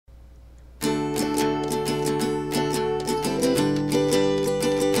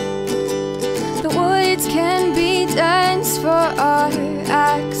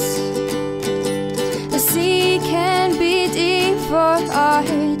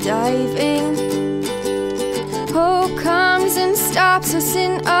diving. Hope comes and stops us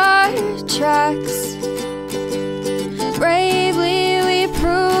in our tracks. Bravely we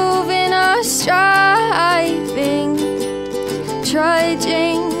prove in our striving,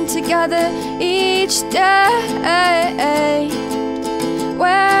 trudging together each day.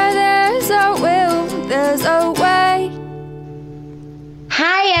 Where there's a will, there's a way.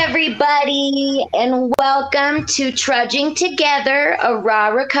 Hi, everybody, and welcome to Trudging Together, a Raw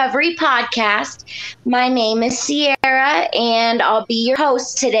Recovery podcast. My name is Sierra, and I'll be your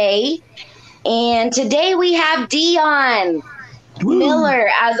host today. And today we have Dion Miller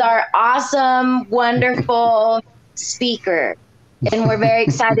as our awesome, wonderful speaker. And we're very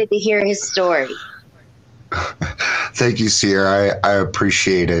excited to hear his story. Thank you, Sierra. I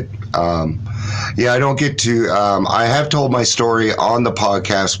appreciate it. I don't get to. I have told my story on the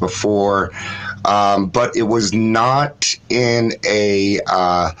podcast before, but it was not in a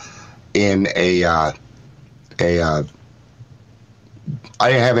I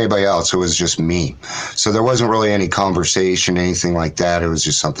didn't have anybody else. It was just me. So there wasn't really any conversation, anything like that. It was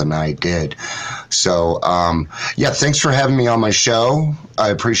just something I did. So, thanks for having me on my show. I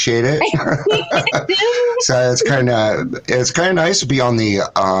appreciate it. So it's kind of nice to be on the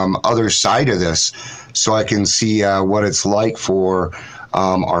other side of this, so I can see what it's like for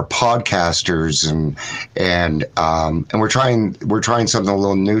our podcasters, and we're trying something a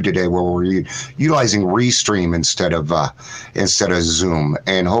little new today, where we're utilizing Restream instead of Zoom,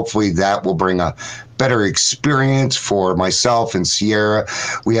 and hopefully that will bring a better experience for myself and Sierra.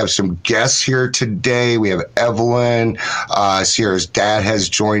 We have some guests here today. We have Evelyn. Sierra's dad has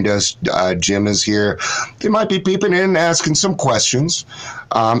joined us. Jim is here. They might be peeping in and asking some questions,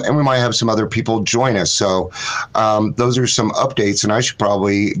 and we might have some other people join us. So those are some updates, and I should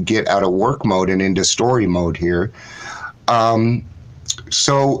probably get out of work mode and into story mode here.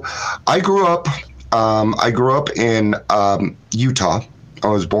 So I grew up in Utah. I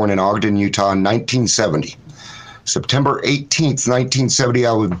was born in Ogden, Utah in 1970. September 18th, 1970,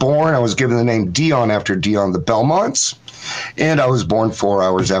 I was born. I was given the name Dion after Dion the Belmonts, and I was born 4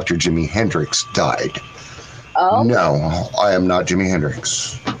 hours after Jimi Hendrix died. Oh. No, I am not Jimi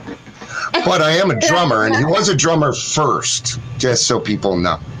Hendrix. But I am a drummer, and he was a drummer first, just so people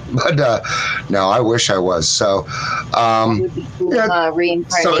know. But no, I wish I was. So, would be cool,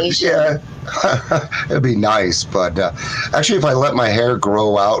 reincarnation. So, yeah, it'd be nice. But actually, if I let my hair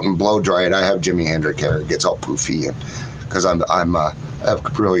grow out and blow dry it, I have Jimi Hendrix hair. It gets all poofy, and because I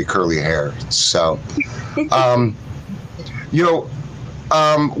have really curly hair. So, we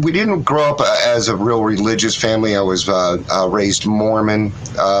didn't grow up as a real religious family. I was raised Mormon.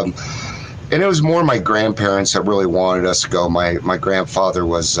 And it was more my grandparents that really wanted us to go. My grandfather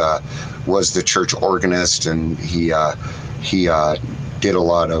was the church organist, and he did a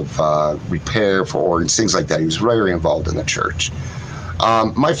lot of repair for organs, things like that. He was very involved in the church.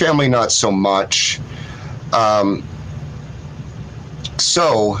 My family, not so much. What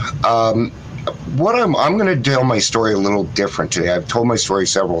I'm going to tell my story a little different today. I've told my story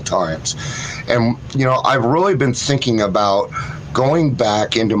several times, and I've really been thinking about going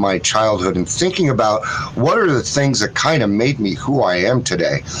back into my childhood and thinking about what are the things that kind of made me who I am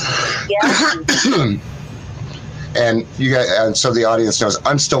today. Yeah. And you guys, and so the audience knows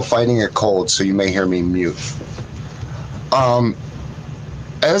I'm still fighting a cold, so you may hear me mute.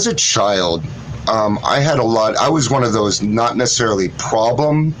 As a child, I was one of those not necessarily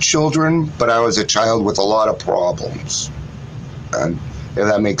problem children, but I was a child with a lot of problems. And if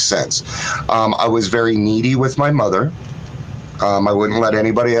that makes sense. I was very needy with my mother. I wouldn't let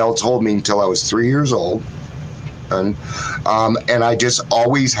anybody else hold me until I was 3 years old. And I just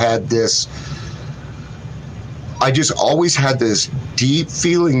always had this deep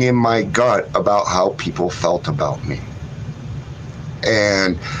feeling in my gut about how people felt about me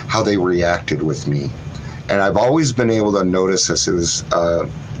and how they reacted with me. And I've always been able to notice this. It was, to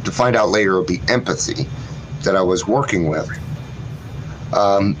find out later, it would be empathy that I was working with.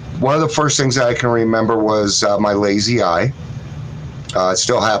 One of the first things that I can remember was my lazy eye. It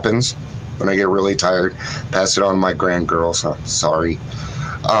still happens when I get really tired. Pass it on to my grandgirls. So, sorry.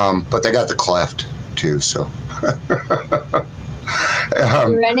 But they got the cleft, too, so.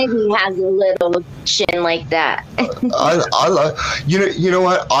 Serenity has a little chin like that. You know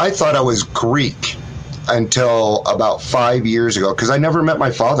what? I thought I was Greek until about 5 years ago, because I never met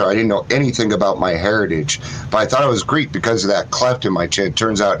my father. I didn't know anything about my heritage, but I thought I was Greek because of that cleft in my chin. It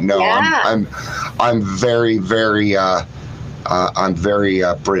turns out, no, yeah. I'm very, very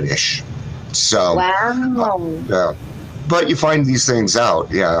British. So, wow. Yeah. But you find these things out,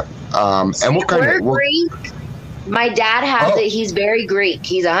 yeah. And what kind of Greek? My dad has it. He's very Greek.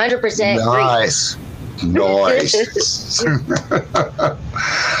 He's 100% nice. Nice.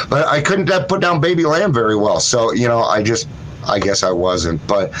 But I couldn't put down baby lamb very well. So, I guess I wasn't.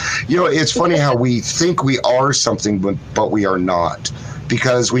 But, it's funny how we think we are something, but we are not.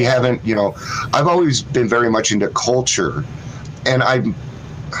 Because we haven't, I've always been very much into culture. And I'm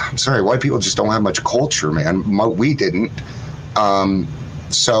sorry, white people just don't have much culture, man. We didn't. But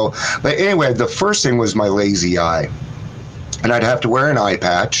anyway, the first thing was my lazy eye. And I'd have to wear an eye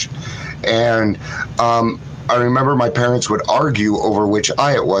patch. And I remember my parents would argue over which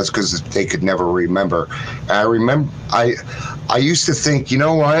eye it was because they could never remember. And I used to think, you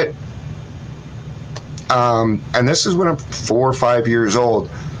know what? And this is when I'm 4 or 5 years old.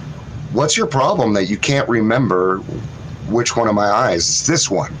 What's your problem that you can't remember which one of my eyes? It's this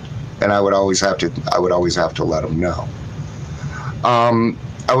one. And I would always have to let them know.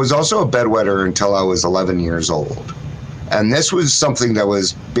 I was also a bedwetter until I was 11 years old. And this was something that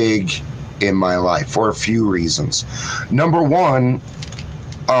was big in my life for a few reasons. Number one,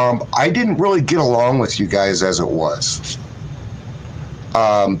 I didn't really get along with you guys as it was.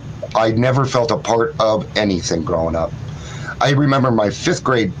 I never felt a part of anything growing up. I remember my 5th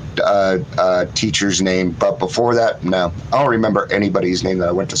grade teacher's name, but before that, no. I don't remember anybody's name that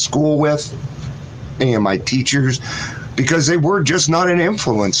I went to school with, any of my teachers, because they were just not an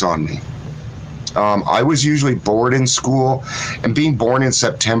influence on me. I was usually bored in school, and being born in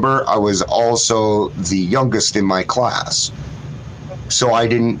September, I was also the youngest in my class. So I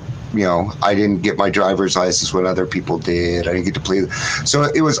didn't get my driver's license when other people did. I didn't get to play. So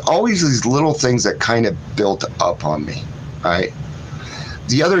it was always these little things that kind of built up on me, right?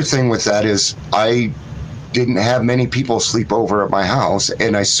 The other thing with that is I didn't have many people sleep over at my house,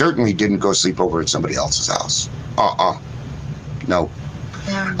 and I certainly didn't go sleep over at somebody else's house. No.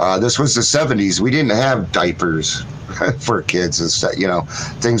 Yeah. This was the 70s. We didn't have diapers for kids and stuff.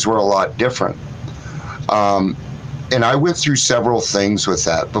 Things were a lot different. And I went through several things with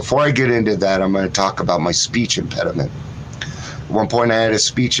that. Before I get into that, I'm going to talk about my speech impediment. At one point, I had a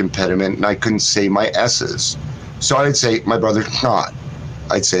speech impediment, and I couldn't say my S's. So I'd say, my brother, not.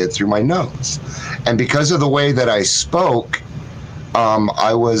 I'd say it through my nose. And because of the way that I spoke,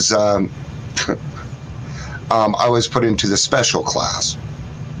 I was put into the special class.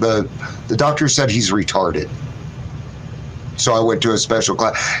 The doctor said he's retarded. So I went to a special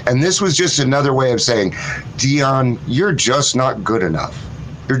class. And this was just another way of saying, Dion, you're just not good enough.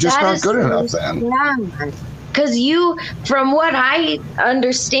 You're just not good enough, then. Yeah. Because you, from what I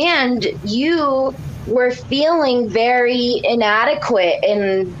understand, you were feeling very inadequate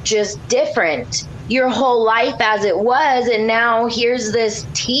and just different your whole life as it was. And now here's this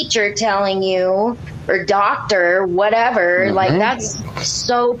teacher telling you, or doctor, whatever, like that's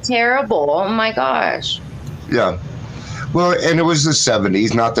so terrible. Oh my gosh. Yeah. Well, and it was the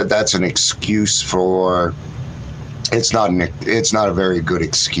 70s. Not that that's an excuse for. It's not a very good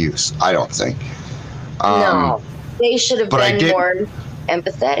excuse, I don't think. No, they should have been more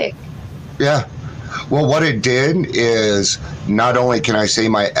empathetic. Yeah. Well, what it did is not only can I say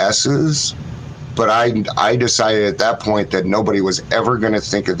my S's, but I decided at that point that nobody was ever going to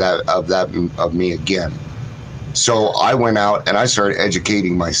think of me again. So I went out and I started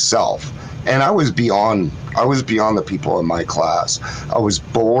educating myself, and I was beyond the people in my class. I was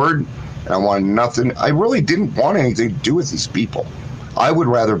bored, and I wanted nothing. I really didn't want anything to do with these people. I would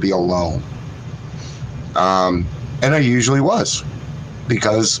rather be alone, and I usually was,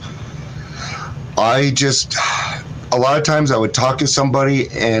 because a lot of times I would talk to somebody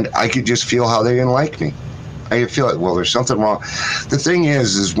and I could just feel how they didn't like me. I could feel like, well, there's something wrong. The thing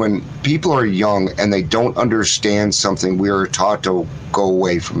is when people are young and they don't understand something, we are taught to go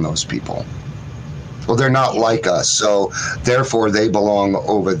away from those people. Well, they're not like us, so therefore they belong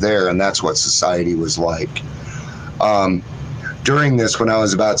over there, and that's what society was like. During this, when I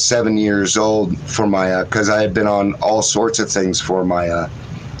was about 7 years old, for my, because I had been on all sorts of things for my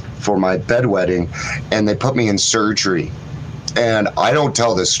bedwetting, and they put me in surgery. And I don't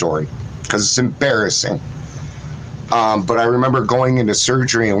tell this story because it's embarrassing. But I remember going into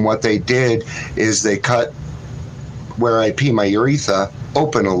surgery, and what they did is they cut where I pee, my urethra,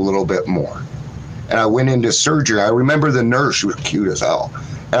 open a little bit more. And I went into surgery. I remember the nurse, she was cute as hell.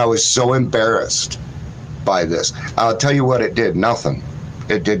 And I was so embarrassed by this. I'll tell you what it did, nothing.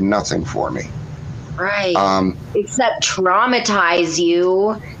 It did nothing for me. Right. Except traumatize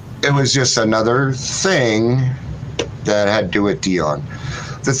you. It was just another thing that had to do with Dion.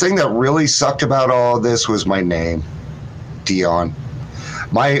 The thing that really sucked about all of this was my name, Dion.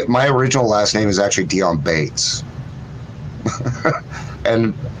 My original last name is actually Dion Bates.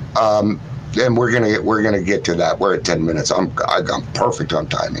 And and we're gonna get to that. We're at 10 minutes. I'm perfect on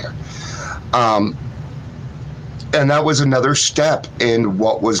time here. And that was another step in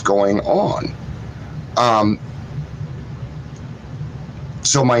what was going on.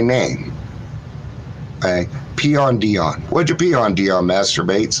 So my name, okay, pee on Dion. What'd you pee on, Dion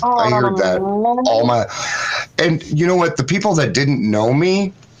masturbates? I heard that all my, and you know what? The people that didn't know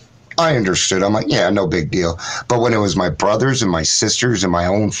me, I understood. I'm like, yeah, no big deal. But when it was my brothers and my sisters and my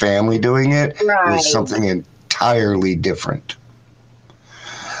own family doing it, it was something entirely different.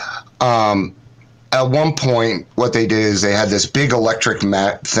 At one point, what they did is they had this big electric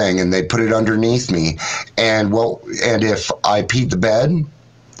mat thing, and they put it underneath me. And if I peed the bed,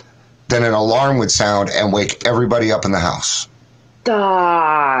 then an alarm would sound and wake everybody up in the house.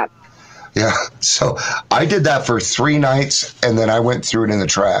 Stop. Yeah, so I did that for 3 nights, and then I went through it in the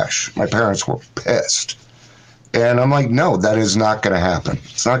trash. My parents were pissed. And I'm like, no, that is not going to happen.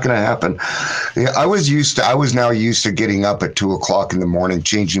 It's not going to happen. Yeah, I was now used to getting up at 2 o'clock in the morning,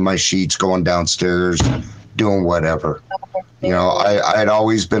 changing my sheets, going downstairs, doing whatever. You know, I had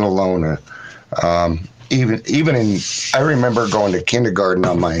always been a loner. I remember going to kindergarten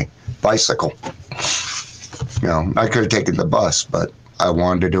on my bicycle. You know, I could have taken the bus, but I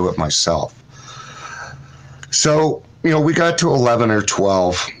wanted to do it myself. So, you know, we got to 11 or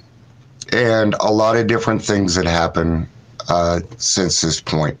 12. And a lot of different things had happened since this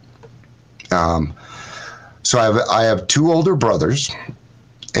point. So I have 2 older brothers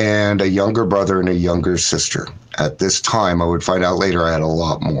and a younger brother and a younger sister. At this time, I would find out later I had a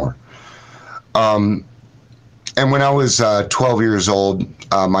lot more. And when I was 12 years old,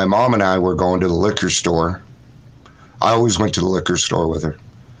 my mom and I were going to the liquor store. I always went to the liquor store with her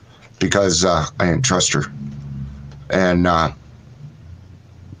because I didn't trust her.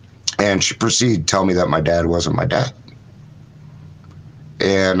 And she proceeded to tell me that my dad wasn't my dad.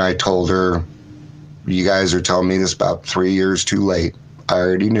 And I told her, you guys are telling me this about 3 years too late. I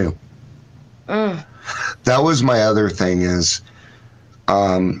already knew. That was my other thing is,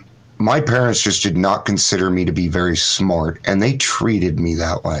 my parents just did not consider me to be very smart, and they treated me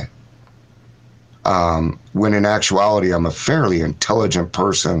that way. When in actuality, I'm a fairly intelligent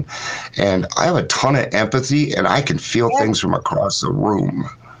person, and I have a ton of empathy, and I can feel things from across the room.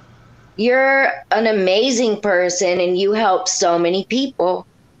 You're an amazing person, and you help so many people.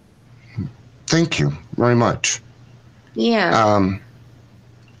 Thank you very much. Yeah.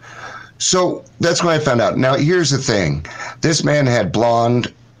 So that's when I found out. Now, here's the thing. This man had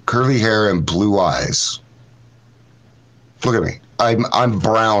blonde, curly hair, and blue eyes. Look at me. I'm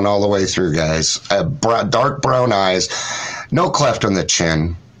brown all the way through, guys. I have dark brown eyes, no cleft on the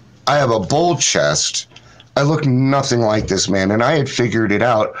chin. I have a bold chest. I look nothing like this man, and I had figured it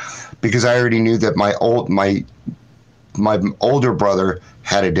out because I already knew that my older brother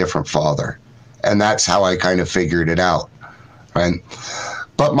had a different father, and that's how I kind of figured it out, right?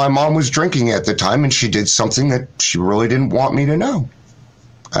 But my mom was drinking at the time, and she did something that she really didn't want me to know,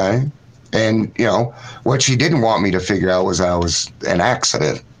 right? And, you know, what she didn't want me to figure out was I was an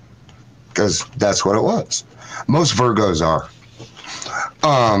accident, because that's what it was. Most Virgos are.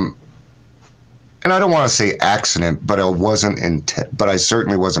 And I don't want to say accident, but it wasn't but I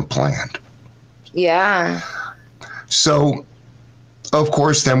certainly wasn't planned. Yeah. So, of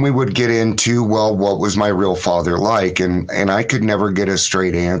course, then we would get into, well, what was my real father like? And I could never get a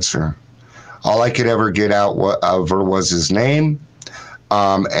straight answer. All I could ever get out of her was his name,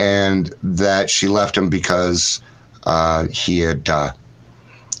 and that she left him because he had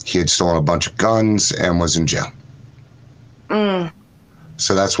stolen a bunch of guns and was in jail.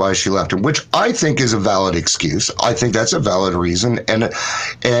 So that's why she left him, which I think is a valid excuse. I think that's a valid reason. And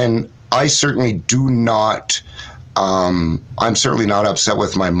I certainly do not, I'm certainly not upset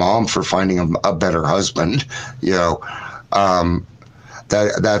with my mom for finding a better husband. You know,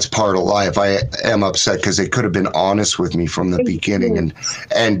 that's part of life. I am upset because they could have been honest with me from the beginning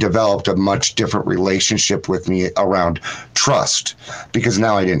and developed a much different relationship with me around trust, because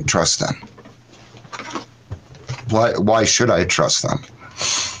now I didn't trust them. Why should I trust them?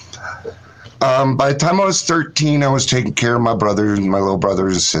 By the time I was 13, I was taking care of my brothers, my little brother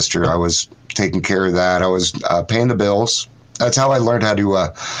and sister. I was taking care of that. I was paying the bills. That's how I learned how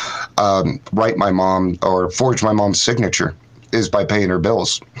to write my mom or forge my mom's signature, is by paying her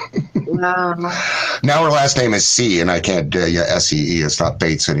bills. Wow. Now her last name is C, and I can't do S-E-E. It's not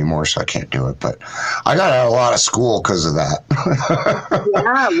Bates anymore, so I can't do it. But I got out of a lot of school because of that.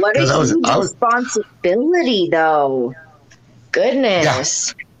 Yeah, what a huge responsibility, though.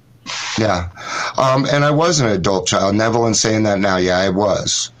 Goodness. Yeah. And I was an adult child. Nevelyn's saying that now. Yeah, I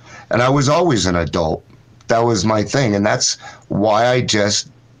was. And I was always an adult. That was my thing. And that's why I just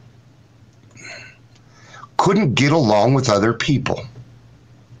couldn't get along with other people.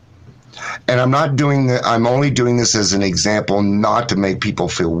 And I'm not doing that. I'm only doing this as an example, not to make people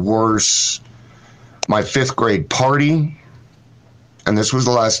feel worse. My 5th grade party, and this was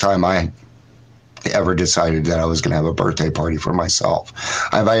the last time I ever decided that I was going to have a birthday party for myself.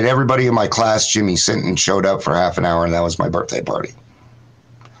 I invited everybody in my class. Jimmy Sinton showed up for half an hour, and that was my birthday party.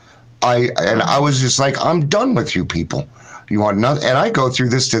 I was just like, I'm done with you people. You want nothing? And I go through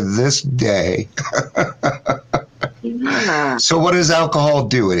this to this day. Yeah. So what does alcohol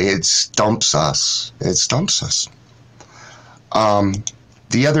do? It stumps us. It stumps us.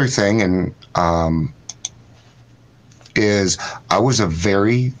 The other thing, is I was a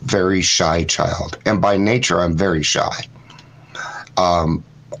very, very shy child. And by nature, I'm very shy.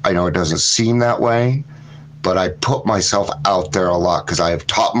 I know it doesn't seem that way, but I put myself out there a lot because I have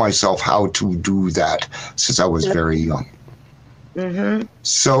taught myself how to do that since I was very young. Mm-hmm.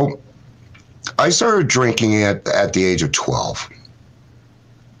 So I started drinking at the age of 12.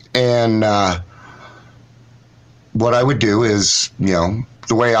 And what I would do is, the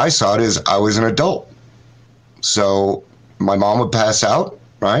way I saw it is I was an adult. So my mom would pass out,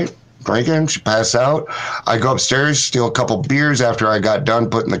 right? Drinking, she'd pass out. I'd go upstairs, steal a couple beers after I got done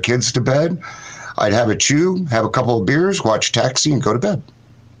putting the kids to bed. I'd have a chew, have a couple of beers, watch Taxi, and go to bed.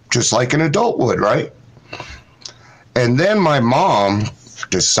 Just like an adult would, right? And then my mom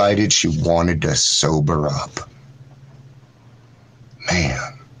decided she wanted to sober up.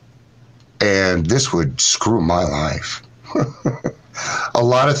 Man. And this would screw my life. A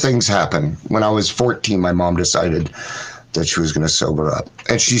lot of things happened. When I was 14, my mom decided that she was going to sober up.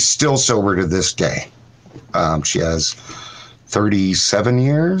 And she's still sober to this day. She has 37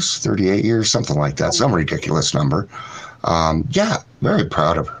 years, 38 years, something like that, some ridiculous number. Yeah, very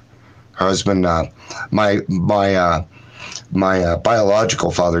proud of her. Her husband, my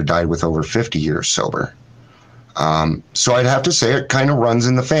biological father died with over 50 years sober. So I'd have to say it kind of runs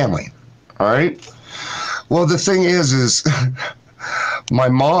in the family. All right. Well, the thing is my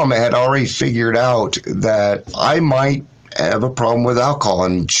mom had already figured out that I might have a problem with alcohol,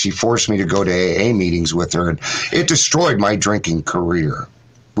 and she forced me to go to AA meetings with her, and it destroyed my drinking career,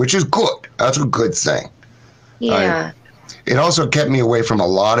 which is good. That's a good thing. Yeah. It also kept me away from a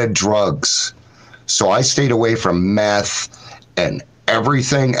lot of drugs. So I stayed away from meth and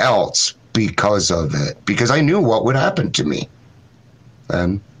everything else because of it, because I knew what would happen to me.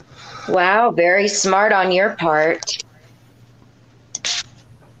 And wow, very smart on your part.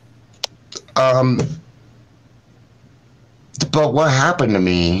 But what happened to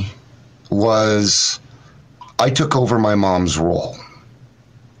me was I took over my mom's role.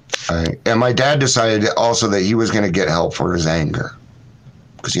 Right? And my dad decided also that he was going to get help for his anger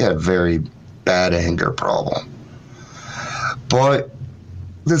because he had a very bad anger problem. But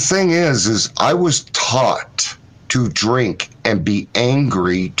the thing is I was taught to drink and be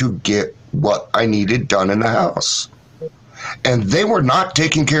angry to get what I needed done in the house. And they were not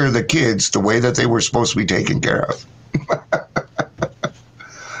taking care of the kids the way that they were supposed to be taken care of.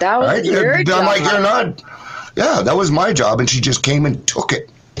 That was right? your job. I'm like, you're not. Yeah, that was my job, and she just came and took it.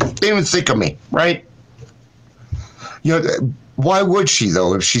 Didn't even think of me, right? Why would she,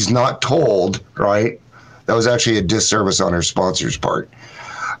 though, if she's not told, right? That was actually a disservice on her sponsor's part.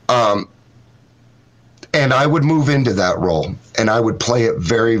 And I would move into that role, and I would play it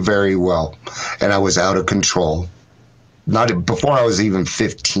very, very well. And I was out of control. Not before I was even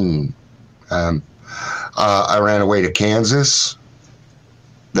 15. I ran away to Kansas.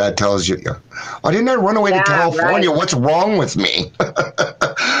 That tells you. Why didn't I run away to California? Right. What's wrong with me?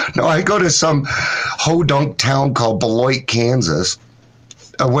 No, I go to some hodunk town called Beloit, Kansas,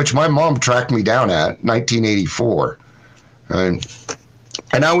 which my mom tracked me down at 1984. And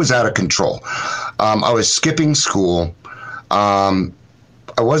I was out of control. I was skipping school. I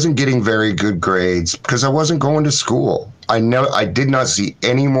wasn't getting very good grades because I wasn't going to school. I did not see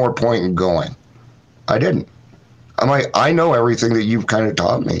any more point in going. I didn't. I'm like, I know everything that you've kind of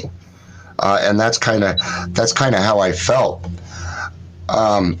taught me, and that's kind of how I felt.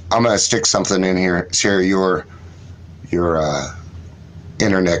 I'm gonna stick something in here. Sarah, your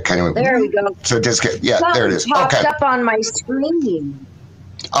internet kind of. There we go. So just there it is. Popped up on my screen.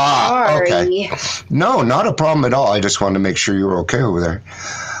 Sorry. Okay. No, not a problem at all. I just wanted to make sure you were okay over there.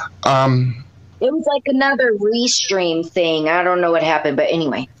 It was like another restream thing. I don't know what happened, but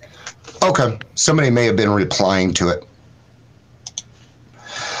anyway. Okay. Somebody may have been replying to it.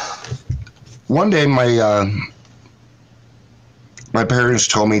 One day, my parents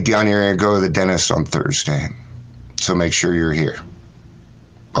told me, Dion, you're going to go to the dentist on Thursday, so make sure you're here.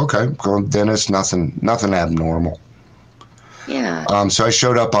 Okay, go to the dentist, nothing abnormal. Yeah. So I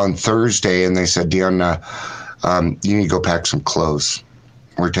showed up on Thursday, and they said, Dion, you need to go pack some clothes.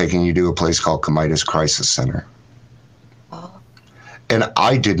 We're taking you to a place called Cubbison Crisis Center. Oh. And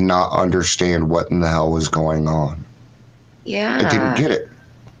I did not understand what in the hell was going on. Yeah. I didn't get it.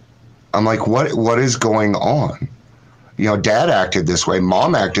 I'm like, what is going on? You know, Dad acted this way,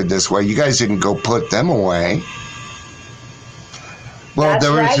 Mom acted this way. You guys didn't go put them away. Well, That's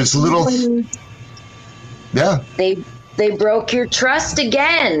there was right. this little, yeah. They broke your trust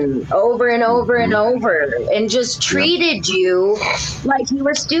again over and over and over, and just treated you like you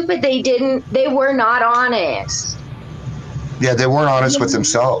were stupid. They were not honest. Yeah, they weren't honest with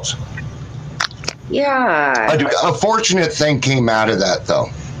themselves. Yeah. A fortunate thing came out of that, though.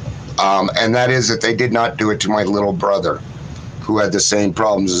 And that is that they did not do it to my little brother, who had the same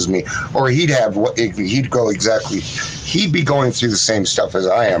problems as me. Or he'd be going through the same stuff as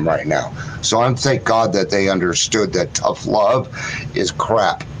I am right now. So thank God that they understood that tough love is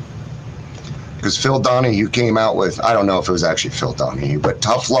crap. Because Phil Donahue came out with, I don't know if it was actually Phil Donahue, but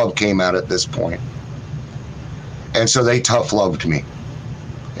tough love came out at this point. And so they tough loved me.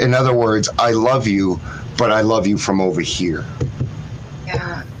 In other words, I love you, but I love you from over here.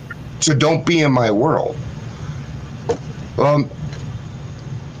 Yeah. So don't be in my world.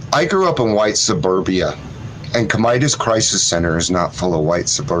 I grew up in white suburbia, and Cubbison Crisis Center is not full of white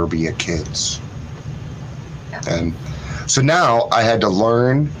suburbia kids. Yeah. And so now I had to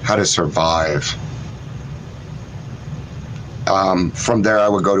learn how to survive. From there, I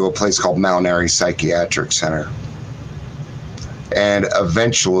would go to a place called Mount Airy Psychiatric Center. And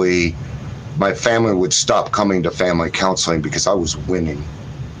eventually, my family would stop coming to family counseling because I was winning.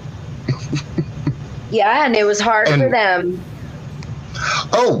 Yeah, and it was hard for them.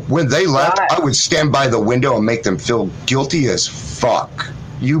 Oh, when they left, God. I would stand by the window and make them feel guilty as fuck.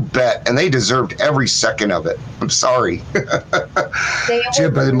 You bet. And they deserved every second of it. I'm sorry.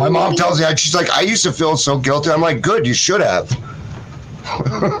 But my mom tells me, she's like, I used to feel so guilty. I'm like, good, you should have.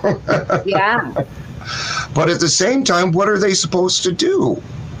 Yeah. But at the same time, what are they supposed to do?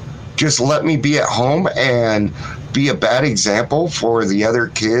 Just let me be at home and be a bad example for the other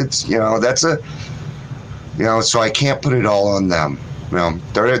kids? You know, so I can't put it all on them. You know,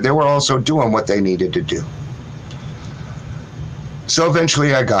 they were also doing what they needed to do. So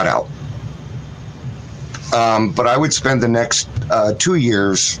eventually I got out. But I would spend the next 2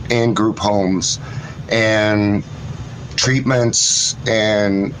 years in group homes and treatments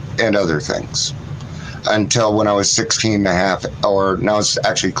and other things until when I was 16 and a half, or now it's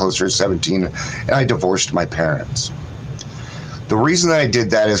actually closer to 17, and I divorced my parents. The reason that I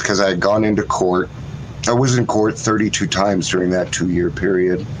did that is because I had gone into court. I was in court 32 times during that 2-year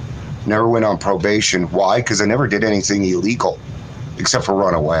period. Never went on probation. Why? Because I never did anything illegal, except for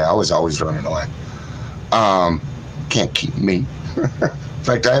run away. I was always running away. Can't keep me. In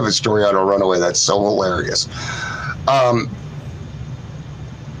fact, I have a story on a runaway that's so hilarious.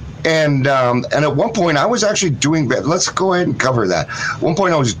 And at one point, I was actually doing, let's go ahead and cover that. At one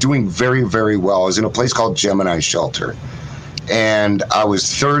point, I was doing very, very well. I was in a place called Gemini Shelter. And I was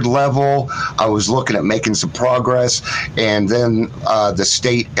 3rd level. I was looking at making some progress. And then the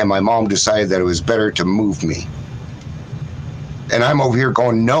state and my mom decided that it was better to move me. And I'm over here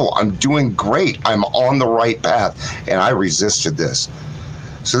going, no, I'm doing great. I'm on the right path. And I resisted this.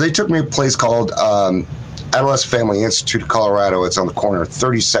 So they took me to a place called Adolescent Family Institute of Colorado. It's on the corner of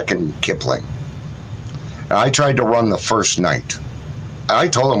 32nd and Kipling. And I tried to run the first night. And I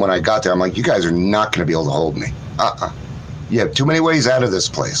told them when I got there, I'm like, you guys are not going to be able to hold me. You have too many ways out of this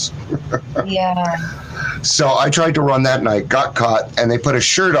place. Yeah. So I tried to run that night, got caught, and they put a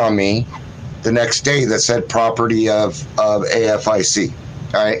shirt on me the next day that said property of AFIC.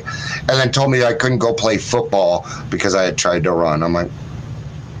 All right. And then told me I couldn't go play football because I had tried to run. I'm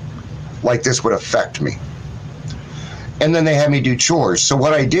like this would affect me. And then they had me do chores. So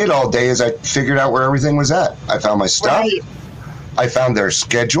what I did all day is I figured out where everything was at. I found my stuff. Right. I found their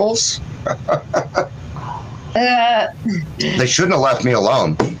schedules. They shouldn't have left me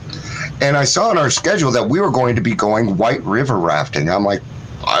alone. And I saw on our schedule that we were going to be going White River rafting. I'm like,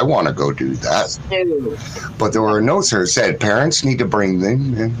 I want to go do that. But there were notes there that said parents need to bring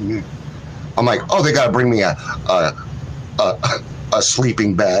them. I'm like, oh, they got to bring me a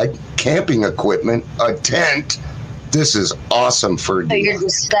sleeping bag, camping equipment, a tent. This is awesome for So you're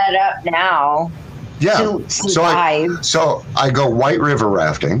just set up now. Yeah. To survive. So I go White River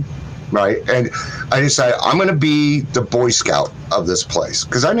rafting, right? And I decided I'm going to be the Boy Scout of this place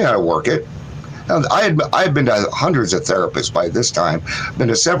because I knew how to work it. And I had been to hundreds of therapists by this time, been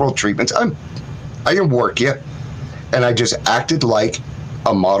to several treatments. I can work you. And I just acted like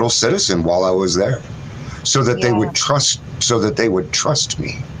a model citizen while I was there. so that they would trust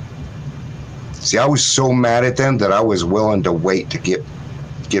me. See, I was so mad at them that I was willing to wait to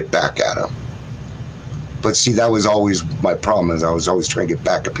get back at them. But see, that was always my problem, is I was always trying to get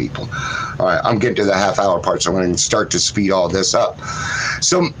back at people. All right, I'm getting to the half-hour part, so I'm going to start to speed all this up.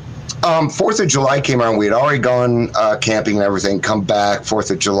 So 4th of July came around. We had already gone camping and everything, come back,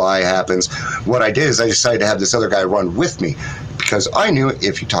 4th of July happens. What I did is I decided to have this other guy run with me, because I knew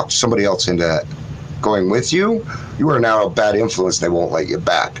if you talk somebody else into going with you, you are now a bad influence, they won't let you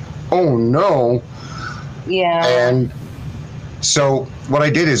back. Oh, no. Yeah. And so what I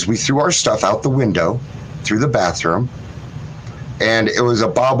did is we threw our stuff out the window, through the bathroom, and it was a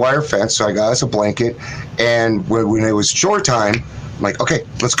barbed wire fence, so I got us a blanket, and when it was shore time, I'm like, okay,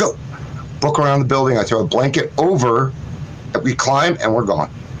 let's go. Book around the building, I throw a blanket over, we climb, and we're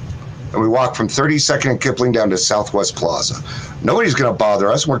gone. And we walk from 32nd and Kipling down to Southwest Plaza. Nobody's going to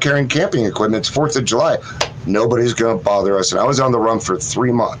bother us. We're carrying camping equipment. It's 4th of July. Nobody's going to bother us. And I was on the run for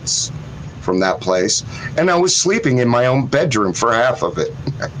 3 months from that place, and I was sleeping in my own bedroom for half of it.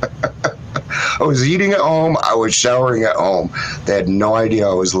 I was eating at home. I was showering at home. They had no idea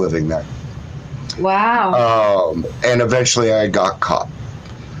I was living there. Wow. And eventually I got caught.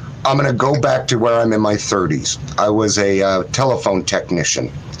 I'm going to go back to where I'm in my 30s. I was a telephone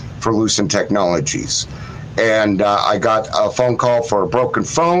technician for Lucent Technologies. And I got a phone call for a broken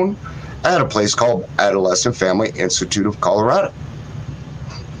phone at a place called Adolescent Family Institute of Colorado.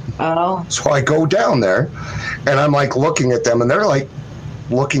 Oh. So I go down there, and I'm like looking at them, and they're like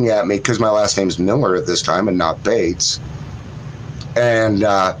looking at me because my last name's Miller at this time and not Bates. And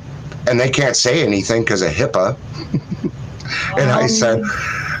they can't say anything because of HIPAA. And I said,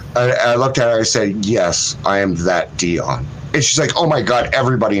 I looked at her, I said, yes, I am that Dion. And she's like, oh my God,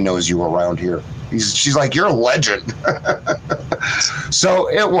 everybody knows you around here. She's like, you're a legend. So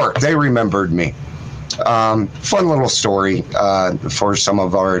it worked. They remembered me. Fun little story for some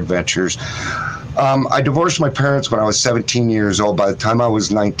of our adventures. I divorced my parents when I was 17 years old. By the time I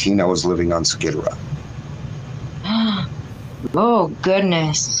was 19, I was living on Skid Row. Oh,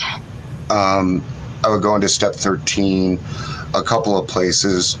 goodness. I would go into step 13, a couple of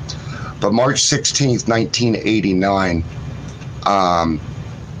places. But March 16th, 1989,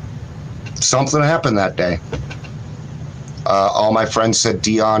 something happened that day. All my friends said,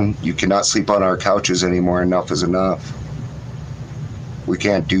 Dion, you cannot sleep on our couches anymore. Enough is enough. We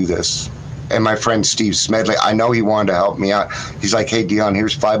can't do this. And my friend Steve Smedley, I know he wanted to help me out. He's like, hey, Dion,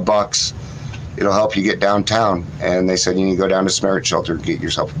 here's $5. It'll help you get downtown. And they said, you need to go down to Smerritt Shelter and get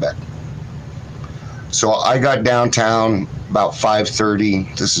yourself a bed. So I got downtown about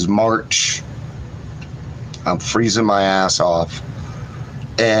 5:30. This is March. I'm freezing my ass off.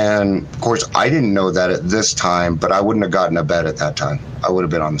 And of course, I didn't know that at this time, but I wouldn't have gotten a bed at that time. I would have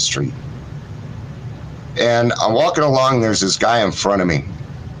been on the street. And I'm walking along, there's this guy in front of me.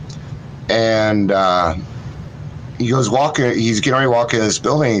 And he goes walking, he's getting ready to walk in this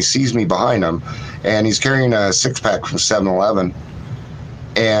building, he sees me behind him, and he's carrying a 6-pack from 7-Eleven.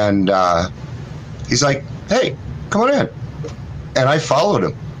 And he's like, hey, come on in. And I followed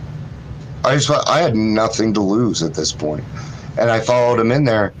him. I had nothing to lose at this point. And I followed him in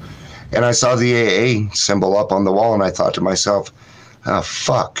there, and I saw the AA symbol up on the wall, and I thought to myself, oh,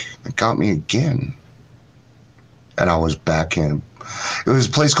 fuck, it got me again. And I was back in. It was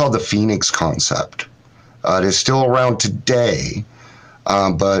a place called the Phoenix Concept. It is still around today,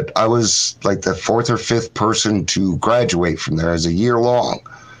 but I was like the 4th or 5th person to graduate from there as a year long,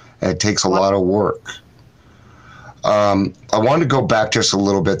 and it takes a lot of work. I wanted to go back just a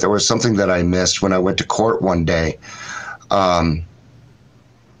little bit. There was something that I missed when I went to court one day.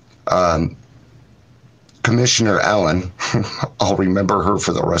 Commissioner Ellen, I'll remember her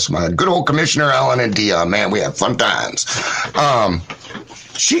for the rest of my life. Good old Commissioner Ellen and Dion, man, we had fun times.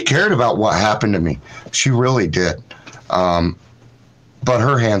 She cared about what happened to me. She really did. But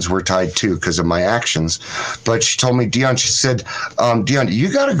her hands were tied too because of my actions. But she told me, Dion, she said, Dion,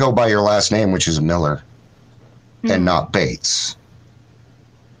 you got to go by your last name, which is Miller, and not Bates.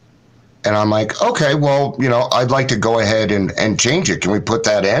 And I'm like, okay, well, you know, I'd like to go ahead and change it. Can we put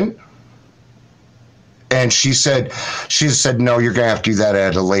that in? And she said, no, you're going to have to do that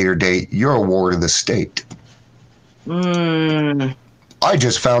at a later date. You're a ward of the state. I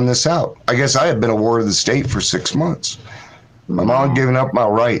just found this out. I guess I had been a ward of the state for 6 months. My mom had given up my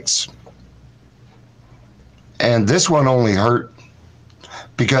rights. And this one only hurt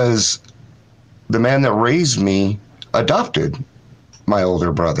because the man that raised me adopted my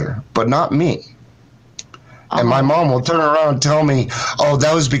older brother, but not me. And my mom will turn around and tell me, oh,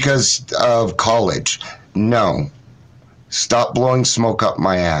 that was because of college. No. Stop blowing smoke up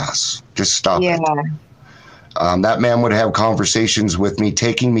my ass. Just stop it. That man would have conversations with me,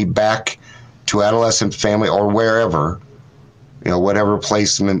 taking me back to adolescent family or wherever, whatever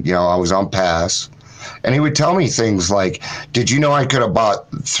placement, I was on pass. And he would tell me things like, did you know I could have bought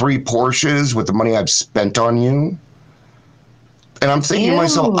 3 Porsches with the money I've spent on you? And I'm thinking to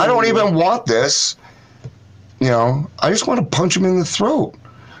myself, I don't even want this. I just want to punch him in the throat.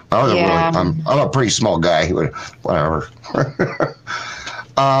 I'm a pretty small guy. Whatever.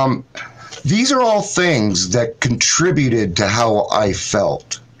 These are all things that contributed to how I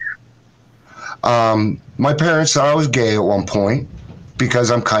felt. My parents thought I was gay at one point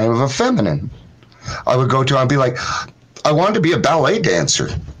because I'm kind of effeminate. I would go to, I'd be like, I wanted to be a ballet dancer.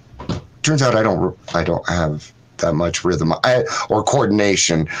 Turns out I don't have that much rhythm or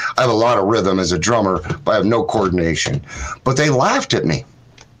coordination. I have a lot of rhythm as a drummer, but I have no coordination. But they laughed at me.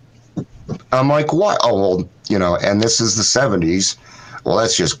 I'm like, what? Oh, well, and this is the 70s. Well,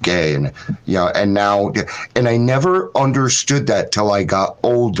 that's just gay. And, and now, and I never understood that till I got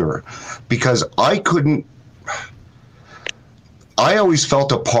older because I always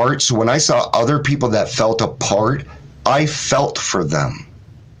felt apart. So when I saw other people that felt apart, I felt for them.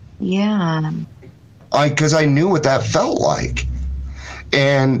 Yeah. Because I knew what that felt like.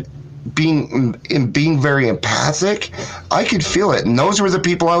 And being very empathic, I could feel it. And those were the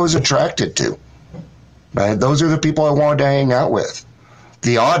people I was attracted to. Right? Those are the people I wanted to hang out with.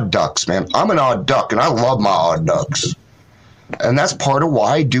 The odd ducks, man. I'm an odd duck, and I love my odd ducks. And that's part of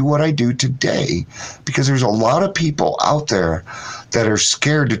why I do what I do today, because there's a lot of people out there that are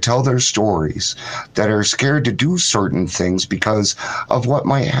scared to tell their stories, that are scared to do certain things because of what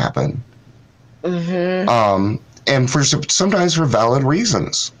might happen. Mm-hmm. And sometimes for valid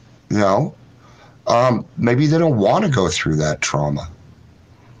reasons, maybe they don't want to go through that trauma.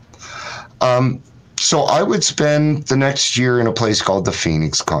 So I would spend the next year in a place called the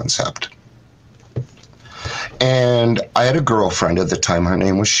Phoenix Concept. And I had a girlfriend at the time. Her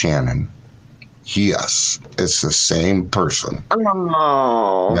name was Shannon. Yes, it's the same person.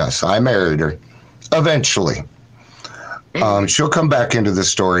 Oh. Yes, I married her. Eventually. She'll come back into the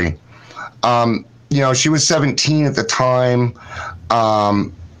story. She was 17 at the time.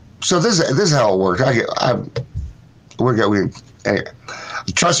 So this is how it worked. Anyway,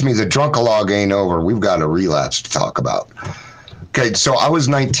 trust me, the drunkalog ain't over. We've got a relapse to talk about. Okay, so I was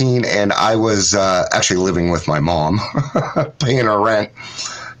 19 and I was actually living with my mom, paying her rent.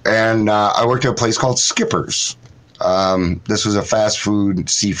 And I worked at a place called Skipper's. This was a fast food,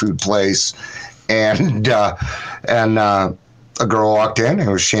 seafood place. And a girl walked in, it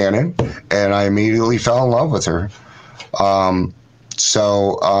was Shannon, and I immediately fell in love with her.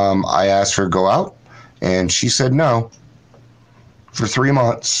 So I asked her to go out, and she said no for 3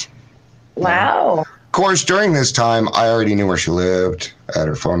 months. Wow. Of course, during this time, I already knew where she lived. I had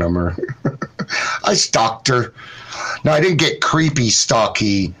her phone number. I stalked her. Now, I didn't get creepy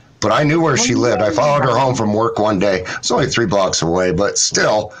stalky, but I knew where she lived. I followed her home from work one day. It's only 3 blocks away, but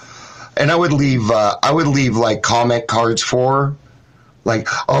still. And I would leave like comment cards for her. Like,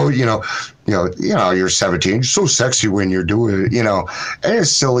 oh, you're 17. You're so sexy when you're doing it, and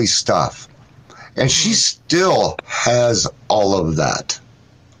it's silly stuff. And she still has all of that.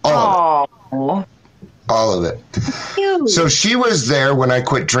 All of it. So she was there when I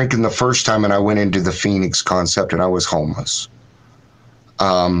quit drinking the first time and I went into the Phoenix Concept and I was homeless.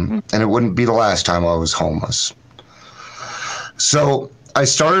 And it wouldn't be the last time I was homeless. So I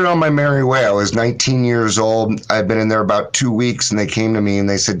started on my merry way. I was 19 years old. I'd been in there about 2 weeks and they came to me and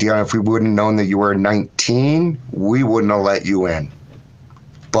they said, Dion, if we wouldn't have known that you were 19, we wouldn't have let you in.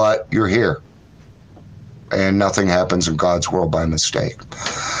 But you're here. And nothing happens in God's world by mistake.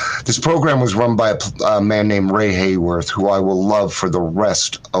 This program was run by a man named Ray Hayworth, who I will love for the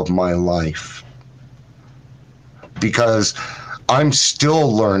rest of my life. Because I'm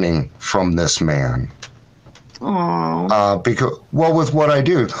still learning from this man. With what I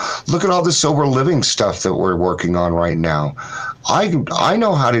do, look at all the sober living stuff that we're working on right now. I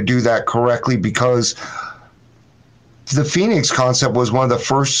know how to do that correctly because the Phoenix Concept was one of the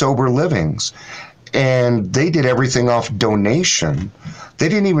first sober livings. And they did everything off donation. They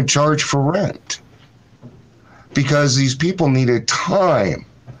didn't even charge for rent because these people needed time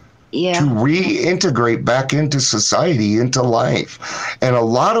to reintegrate back into society, into life. And a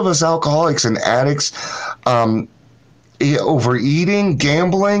lot of us alcoholics and addicts, overeating,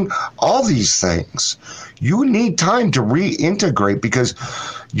 gambling, all these things, you need time to reintegrate because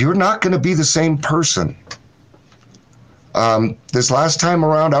you're not going to be the same person. This last time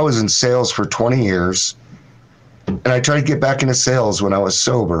around, I was in sales for 20 years, and I tried to get back into sales when I was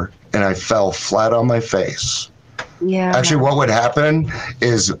sober, and I fell flat on my face. Yeah. Actually, what would happen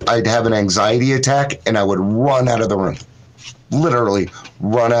is I'd have an anxiety attack and I would run out of the room. Literally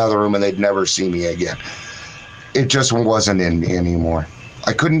run out of the room and they'd never see me again. It just wasn't in me anymore.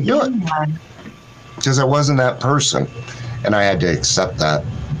 I couldn't do it because I wasn't that person. And I had to accept that.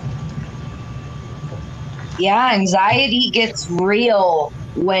 Yeah, anxiety gets real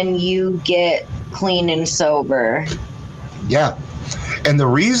when you get clean and sober. Yeah. And the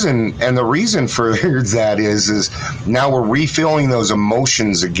reason for that is now we're refilling those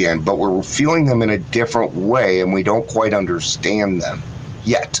emotions again, but we're feeling them in a different way and we don't quite understand them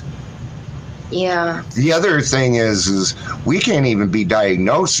yet. Yeah. The other thing is we can't even be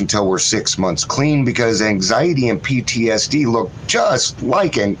diagnosed until we're 6 months clean because anxiety and PTSD look just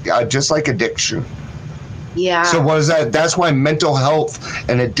like addiction. Yeah. So what is that? That's why mental health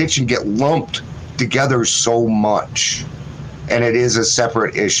and addiction get lumped together so much. And it is a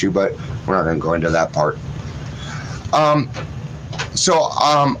separate issue, but we're not going to go into that part. So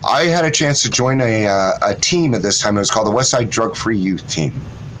I had a chance to join a team at this time. It was called the Westside Drug Free Youth Team,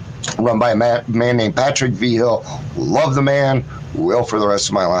 run by a man named Patrick V. Hill. Love the man, will for the rest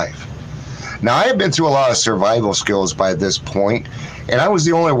of my life. Now, I had been through a lot of survival skills by this point, and I was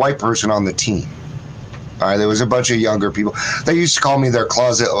the only white person on the team. All right, there was a bunch of younger people. They used to call me their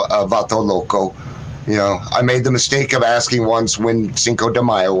closet vato loco. You know, I made the mistake of asking once when Cinco de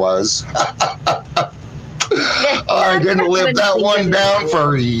Mayo was. I didn't live that one down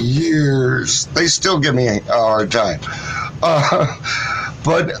for years. They still give me a hard time.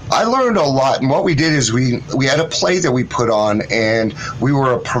 But I learned a lot. And what we did is we had a play that we put on, and we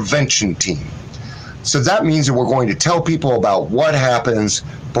were a prevention team. So that means that we're going to tell people about what happens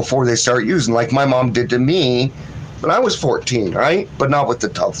before they start using, like my mom did to me when I was 14, right? But not with the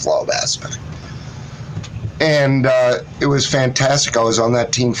tough love aspect. And it was fantastic. I was on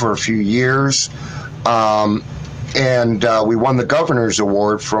that team for a few years. And we won the Governor's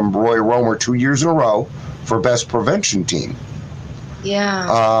Award from Roy Romer 2 years in a row for Best Prevention Team.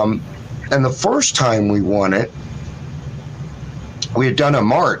 Yeah. And the first time we won it, we had done a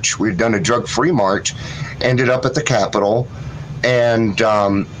march. We had done a drug-free march, ended up at the Capitol. And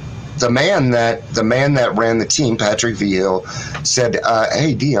the man that ran the team, Patrick V. Hill, said,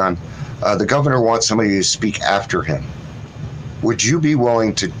 hey, Dion, the governor wants somebody to speak after him. Would you be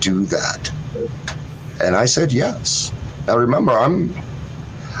willing to do that? And I said yes. Now remember,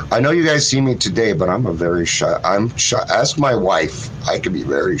 I know you guys see me today, but I'm very shy. I'm shy. Ask my wife. I can be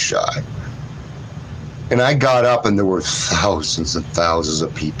very shy. And I got up and there were thousands and thousands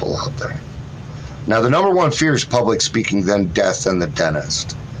of people out there. Now the number one fear is public speaking, then death, and the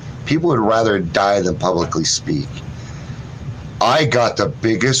dentist. People would rather die than publicly speak. I got the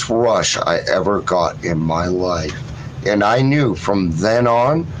biggest rush I ever got in my life. And I knew from then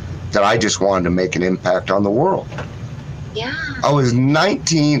on that I just wanted to make an impact on the world. Yeah. I was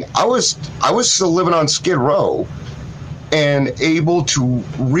 19. I was still living on Skid Row and able to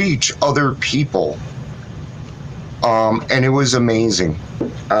reach other people. And it was amazing.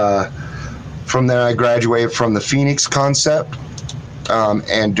 From there, I graduated from the Phoenix concept.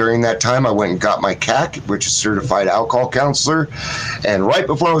 And during that time, I went and got my CAC, which is Certified Alcohol Counselor. And right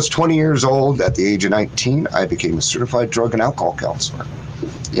before I was 20 years old, at the age of 19, I became a Certified Drug and Alcohol Counselor.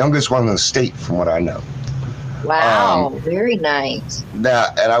 The youngest one in the state, from what I know. Wow, very nice.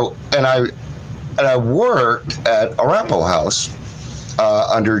 I worked at Arapahoe House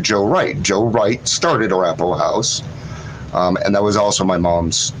under Joe Wright. Joe Wright started Arapahoe House, and that was also my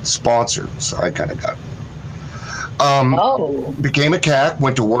mom's sponsor, so I kind of got became a CAC,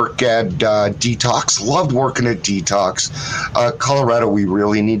 went to work at Detox, loved working at Detox. Colorado, we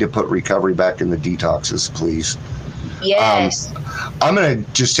really need to put recovery back in the detoxes, please. Yes. I'm going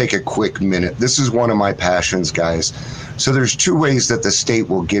to just take a quick minute. This is one of my passions, guys. So there's two ways that the state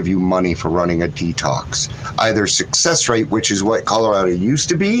will give you money for running a detox. Either success rate, which is what Colorado used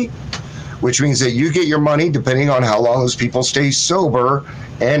to be, which means that you get your money depending on how long those people stay sober,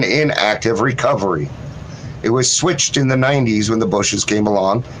 and in active recovery. It was switched in the 90s when the Bushes came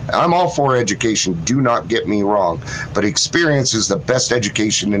along. I'm all for education, do not get me wrong, but experience is the best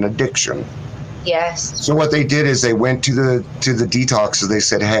education in addiction. Yes. So what they did is they went to the detoxes. They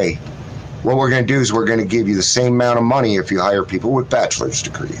said, hey, what we're going to do is we're going to give you the same amount of money if you hire people with bachelor's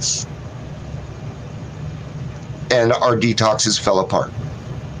degrees. And our detoxes fell apart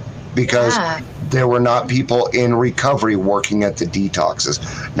because there were not people in recovery working at the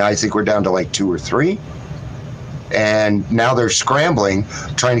detoxes. Now I think we're down to like 2 or 3. And now they're scrambling,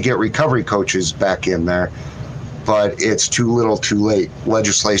 trying to get recovery coaches back in there. But it's too little, too late.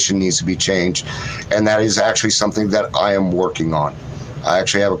 Legislation needs to be changed. And that is actually something that I am working on. I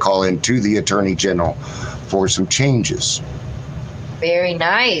actually have a call in to the Attorney General for some changes. Very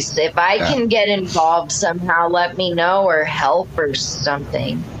nice. If I can get involved somehow, let me know, or help or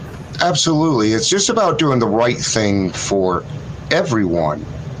something. Absolutely. It's just about doing the right thing for everyone.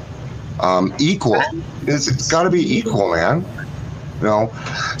 Equal. It's got to be equal, man. You know?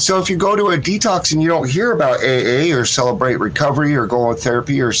 So if you go to a detox and you don't hear about AA or Celebrate Recovery or go on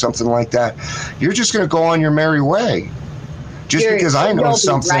therapy or something like that, you're just going to go on your merry way. Just because I know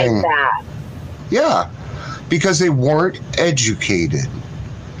something. Right. Yeah. Because they weren't educated.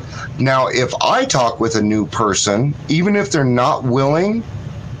 Now, if I talk with a new person, even if they're not willing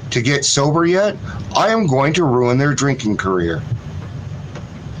to get sober yet, I am going to ruin their drinking career.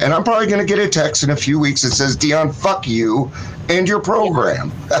 And I'm probably going to get a text in a few weeks that says, Dion, fuck you and your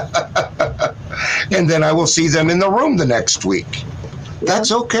program. And then I will see them in the room the next week.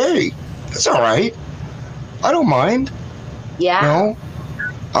 That's okay. That's all right. I don't mind. Yeah.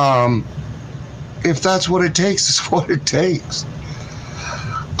 No. If that's what it takes, it's what it takes.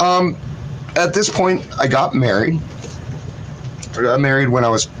 At this point, I got married. I got married when I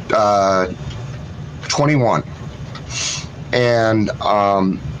was 21. And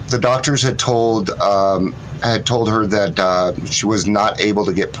the doctors had told her that she was not able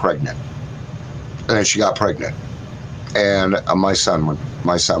to get pregnant. And then she got pregnant. And my son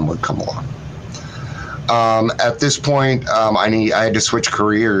would come along. At this point, I had to switch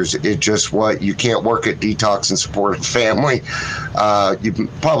careers. It just you can't work at detox and support a family. You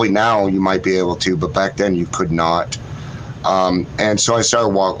probably now you might be able to, but back then you could not. And so I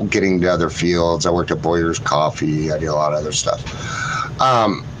started getting into other fields. I worked at Boyer's Coffee. I did a lot of other stuff.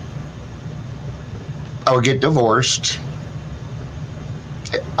 I would get divorced.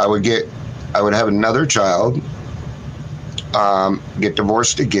 I would have another child. Get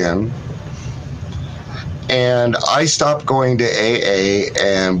divorced again. And I stopped going to AA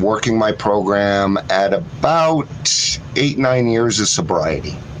and working my program at about 8-9 years of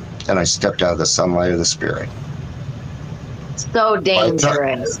sobriety. And I stepped out of the sunlight of the spirit. So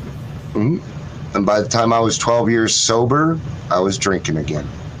dangerous. And by the time I was 12 years sober, I was drinking again.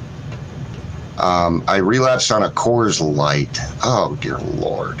 I relapsed on a Coors Light. Oh, dear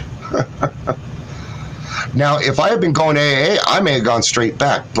Lord. Now, if I had been going to AA, I may have gone straight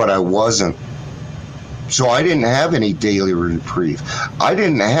back, but I wasn't. So I didn't have any daily reprieve. I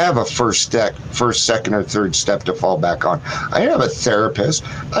didn't have a first, second, or third step to fall back on. I didn't have a therapist.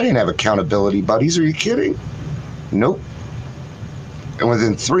 I didn't have accountability buddies. Are you kidding? Nope. And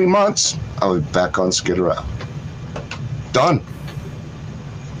within 3 months, I was back on Skid Row. Done.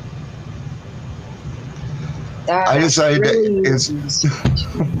 I decided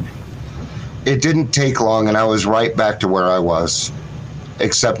it didn't take long, and I was right back to where I was,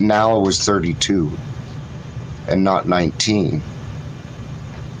 except now I was 32. And not 19.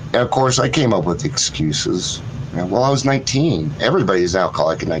 And of course, I came up with excuses. Well, I was 19. Everybody's an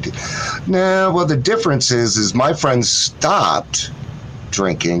alcoholic at 19. No, well, the difference is my friends stopped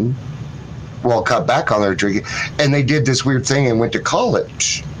drinking, cut back on their drinking, and they did this weird thing and went to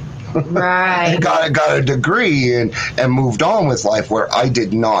college. Right. got a degree and moved on with life, where I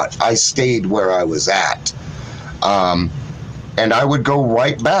did not. I stayed where I was at. And I would go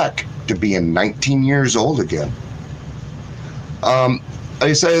right back to being 19 years old again.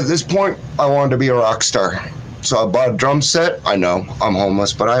 I said at this point, I wanted to be a rock star. So I bought a drum set. I know I'm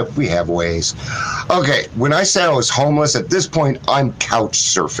homeless, but we have ways. Okay, when I said I was homeless, at this point, I'm couch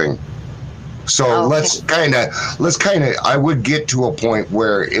surfing. So okay. let's kind of, I would get to a point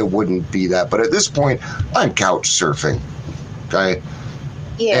where it wouldn't be that. But at this point, I'm couch surfing. Okay?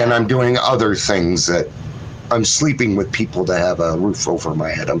 Yeah. And I'm doing other things that I'm sleeping with people to have a roof over my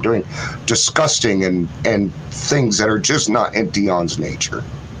head. I'm doing disgusting and things that are just not in Dion's nature.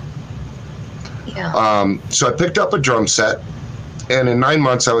 Yeah. So I picked up a drum set, and in 9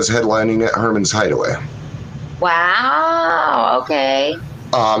 months I was headlining at Herman's Hideaway. Wow. Okay.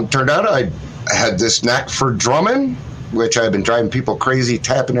 Turned out I had this knack for drumming, which I've been driving people crazy,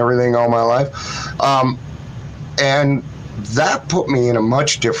 tapping everything all my life. And that put me in a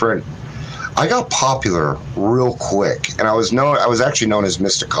much different. I got popular real quick, and I was actually known as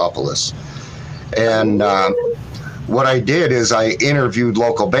Mysticopolis. And what I did is I interviewed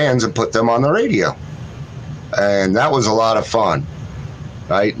local bands and put them on the radio, and that was a lot of fun,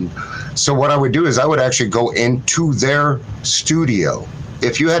 right? So what I would do is I would actually go into their studio.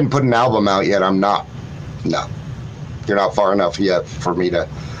 If you hadn't put an album out yet, you're not far enough yet for me to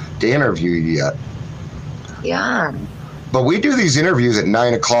interview you yet. Yeah. But we do these interviews at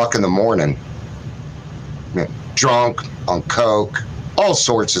 9 o'clock in the morning. Drunk, on coke, all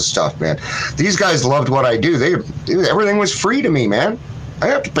sorts of stuff, man. These guys loved what I do. Everything was free to me, man. I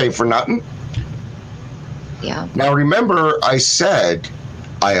have to pay for nothing. Yeah. Now, remember, I said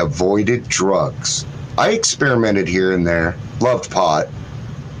I avoided drugs. I experimented here and there, loved pot,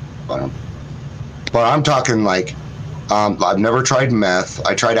 but I'm talking like, I've never tried meth.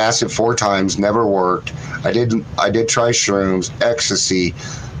 I tried acid 4 times, never worked. I did try shrooms, ecstasy,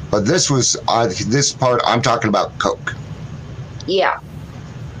 but this part, I'm talking about coke. Yeah.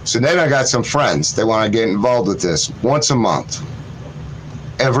 So then I got some friends. They want to get involved with this once a month,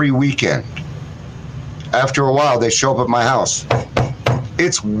 every weekend. After a while, they show up at my house.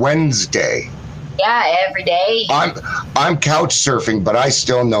 It's Wednesday. Yeah, every day. I'm couch surfing, but I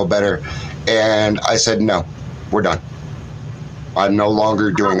still know better. And I said, no, we're done. I'm no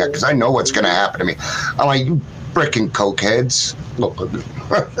longer doing that because I know what's going to happen to me. I'm like, you frickin' cokeheads. Look,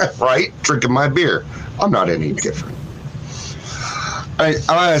 right? Drinking my beer. I'm not any different. I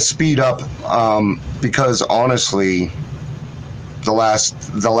want to speed up because honestly, the last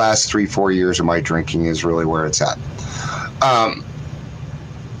 3-4 years of my drinking is really where it's at.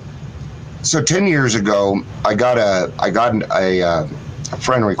 So 10 years ago, I got a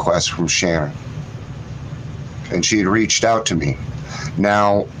friend request from Shannon, and she had reached out to me.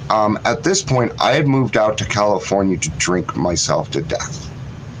 Now, at this point, I had moved out to California to drink myself to death.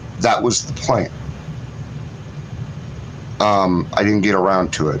 That was the plan. I didn't get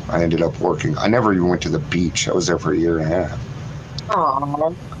around to it. I ended up working. I never even went to the beach. I was there for a year and a half.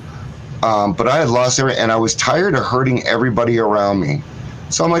 Aww. But I had lost everything, and I was tired of hurting everybody around me.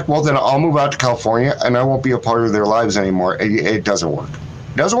 So I'm like, well, then I'll move out to California, and I won't be a part of their lives anymore. It doesn't work.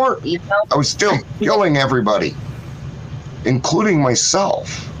 It doesn't work. You know? I was still killing everybody, including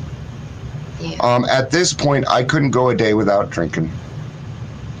myself. Yeah. At this point, I couldn't go a day without drinking.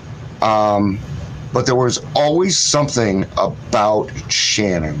 But there was always something about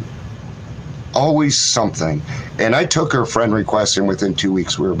Shannon. Always something. And I took her friend request, and within 2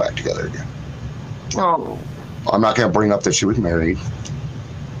 weeks, we were back together again. Oh. I'm not going to bring up that she was married.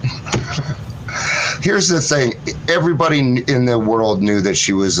 Here's the thing. Everybody in the world knew that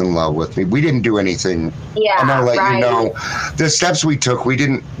she was in love with me. We didn't do anything. Yeah, I'm going to let right. you know. The steps we took, we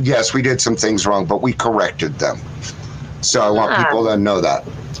did some things wrong, but we corrected them. So I want people to know that.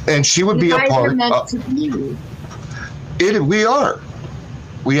 And she would be a part of it. We are.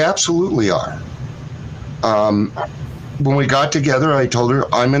 We absolutely are. When we got together, I told her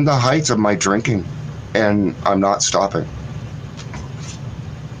I'm in the heights of my drinking, and I'm not stopping.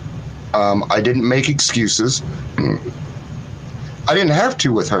 I didn't make excuses. I didn't have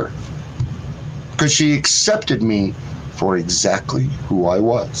to with her because she accepted me for exactly who I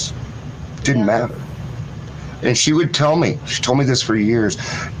was. Didn't matter. And she would tell me, she told me this for years,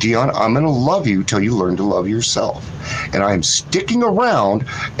 Dion, I'm going to love you till you learn to love yourself. And I'm sticking around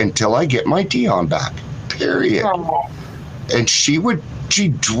until I get my Dion back, period. And she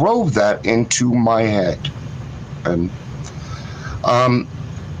drove that into my head. And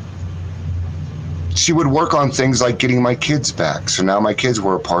she would work on things like getting my kids back. So now my kids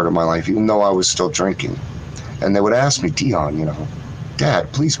were a part of my life, even though I was still drinking. And they would ask me, Dion,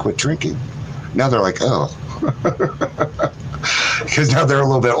 Dad, please quit drinking. Now they're like, oh. Because now they're a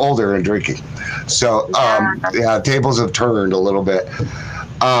little bit older and drinking. So, tables have turned a little bit.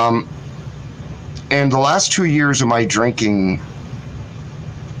 And the last 2 years of my drinking,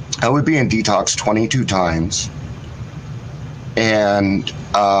 I would be in detox 22 times. And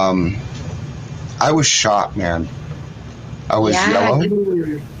I was shot, man. I was yellow.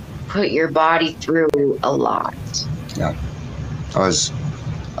 You put your body through a lot. Yeah. I was...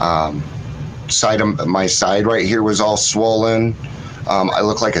 my side right here was all swollen. I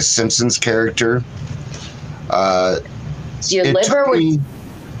look like a Simpsons character. So your liver was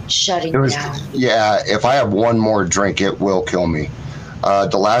shutting down. Yeah, if I have one more drink, it will kill me.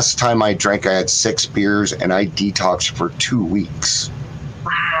 The last time I drank, I had 6 beers, and I detoxed for 2 weeks.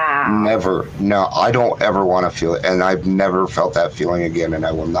 Wow. Never. No, I don't ever want to feel it, and I've never felt that feeling again, and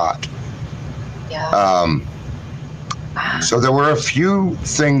I will not. Yeah. So there were a few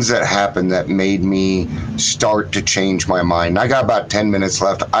things that happened that made me start to change my mind. I got about 10 minutes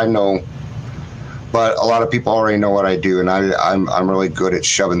left. I know, but a lot of people already know what I do, and I'm really good at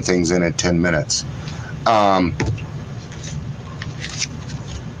shoving things in 10 minutes.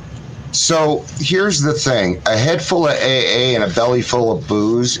 So here's the thing. A head full of AA and a belly full of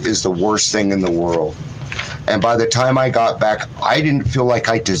booze is the worst thing in the world. And by the time I got back, I didn't feel like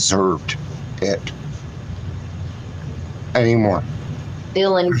I deserved it anymore.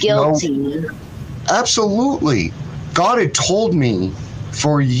 Feeling guilty. Absolutely. God had told me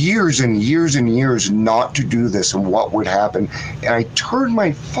for years and years and years not to do this and what would happen. And I turned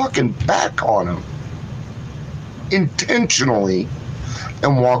my fucking back on him intentionally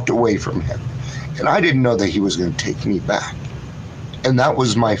and walked away from him. And I didn't know that he was going to take me back. And that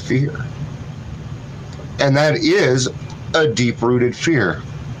was my fear. And that is a deep-rooted fear.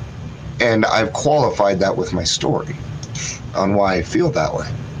 And I've qualified that with my story on why I feel that way.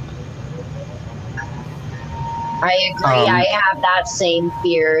 I agree. I have that same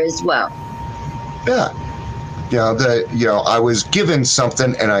fear as well. Yeah. I was given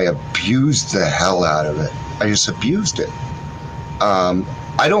something and I abused the hell out of it. I just abused it.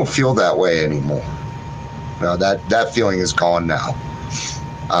 I don't feel that way anymore. No, that feeling is gone now.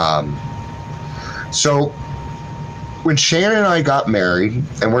 So when Shannon and I got married,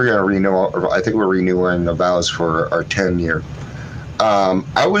 and we're going to renew, I think we're renewing the vows for our 10-year.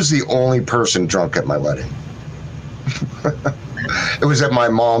 I was the only person drunk at my wedding. It was at my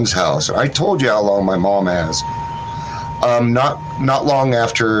mom's house. I told you how long my mom has. Not long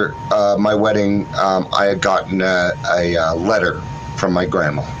after my wedding, I had gotten a letter from my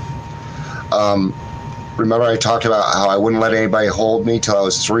grandma. Remember I talked about how I wouldn't let anybody hold me till I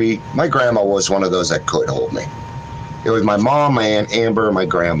was 3? My grandma was one of those that could hold me. It was my mom, my Aunt Amber, and my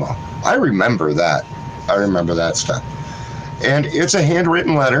grandma. I remember that. I remember that stuff. And it's a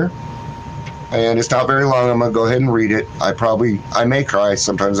handwritten letter. And it's not very long. I'm going to go ahead and read it. I may cry.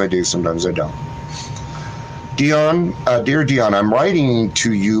 Sometimes I do. Sometimes I don't. Dion, dear Dion, I'm writing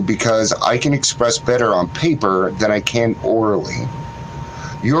to you because I can express better on paper than I can orally.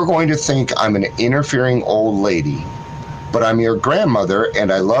 You're going to think I'm an interfering old lady, but I'm your grandmother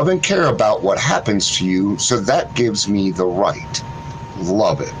and I love and care about what happens to you, so that gives me the right.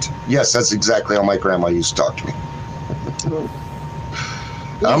 Love it. Yes, that's exactly how my grandma used to talk to me.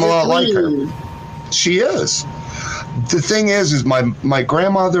 I'm a lot like her. She is. The thing is my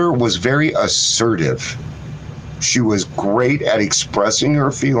grandmother was very assertive. She was great at expressing her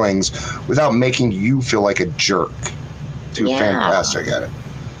feelings without making you feel like a jerk. Too fantastic at it.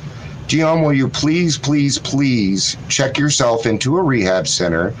 Dion, will you please, please, please check yourself into a rehab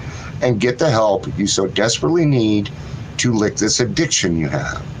center and get the help you so desperately need to lick this addiction you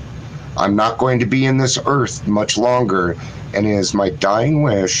have. I'm not going to be in this earth much longer, and it is my dying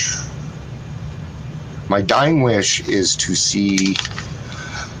wish. My dying wish is to see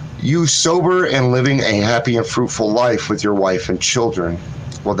you sober and living a happy and fruitful life with your wife and children.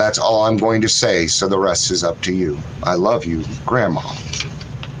 Well, that's all I'm going to say, so the rest is up to you. I love you, Grandma.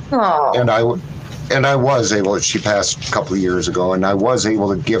 Oh. And I was able, she passed a couple of years ago, and I was able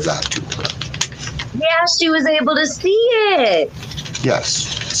to give that to her. Yeah, she was able to see it. Yes.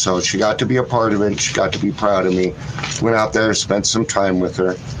 So she got to be a part of it. She got to be proud of me. Went out there, spent some time with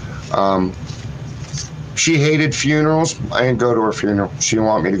her. She hated funerals. I didn't go to her funeral. She didn't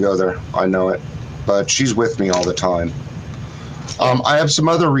want me to go there. I know it. But she's with me all the time. I have some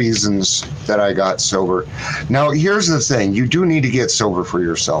other reasons that I got sober. Now, here's the thing. You do need to get sober for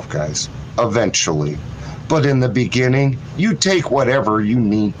yourself, guys, eventually. But in the beginning, you take whatever you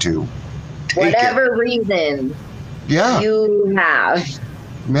need to. Whatever reason you have.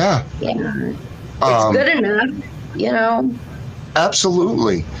 Yeah. Yeah. It's good enough, you know.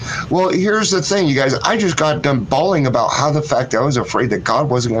 Absolutely. Well, here's the thing, you guys. I just got done bawling about how the fact that I was afraid that God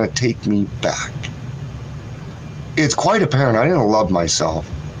wasn't going to take me back. It's quite apparent I didn't love myself.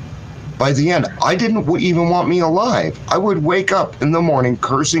 By the end, I didn't even want me alive. I would wake up in the morning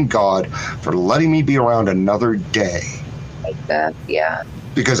cursing God for letting me be around another day. Like that, yeah.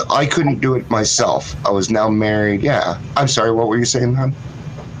 Because I couldn't do it myself. I was now married. Yeah. I'm sorry, what were you saying, hon?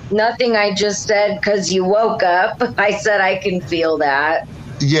 Nothing. I just said because you woke up. I said I can feel that.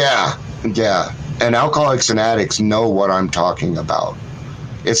 Yeah. And alcoholics and addicts know what I'm talking about.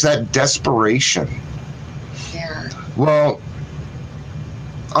 It's that desperation. Yeah. Well,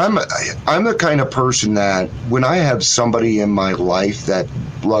 I'm the kind of person that when I have somebody in my life that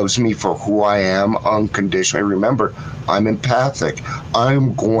loves me for who I am unconditionally, remember, I'm empathic.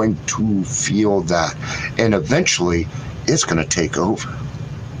 I'm going to feel that. And eventually, it's going to take over.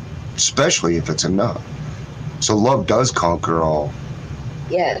 Especially if it's enough. So love does conquer all.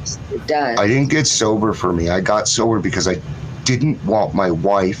 Yes, it does. I didn't get sober for me. I got sober because I didn't want my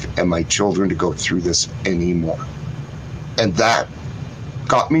wife and my children to go through this anymore. And that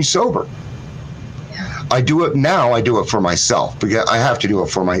got me sober. Yeah. I do it now. I do it for myself because I have to do it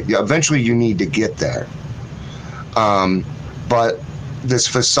for eventually you need to get there. But this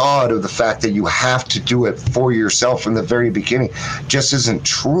facade of the fact that you have to do it for yourself from the very beginning just isn't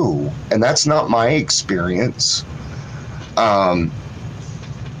true. And that's not my experience. And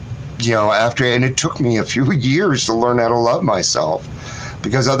it took me a few years to learn how to love myself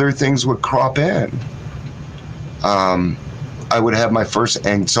because other things would crop in. I would have my first,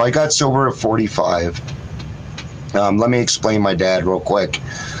 and so I got sober at 45. Let me explain my dad real quick.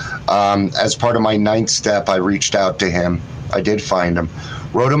 As part of my 9th step, I reached out to him. I did find him.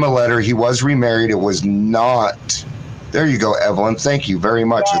 Wrote him a letter. He was remarried. It was not. There you go, Evelyn. Thank you very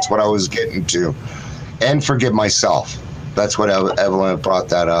much. That's what I was getting to. And forgive myself. That's what Evelyn brought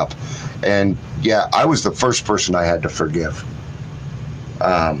that up. And yeah, I was the first person I had to forgive.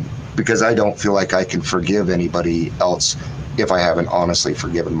 Because I don't feel like I can forgive anybody else if I haven't honestly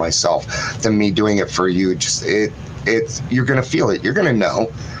forgiven myself. Than me doing it for you, you're gonna feel it. You're gonna know.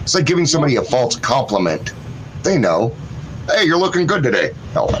 It's like giving somebody a false compliment. They know. Hey, you're looking good today.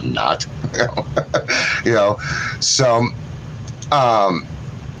 No, I'm not. So,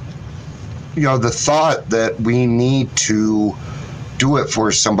 the thought that we need to do it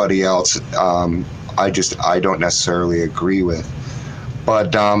for somebody else, I don't necessarily agree with.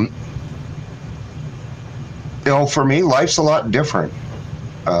 But, for me, life's a lot different.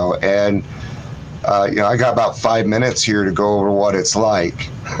 I got about 5 minutes here to go over what it's like.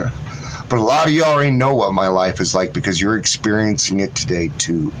 But a lot of you already know what my life is like because you're experiencing it today,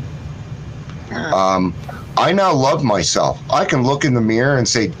 too. I now love myself. I can look in the mirror and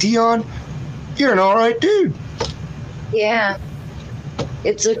say, Dion, you're an all right dude. Yeah.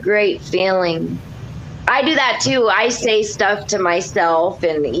 It's a great feeling. I do that too. I say stuff to myself,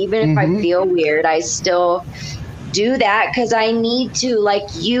 and even if I feel weird, I still do that because I need to. Like,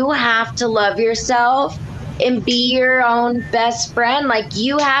 you have to love yourself and be your own best friend. Like,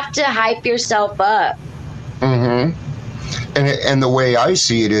 you have to hype yourself up. And the way I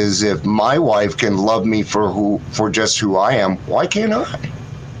see it is, if my wife can love me for just who I am, why can't I?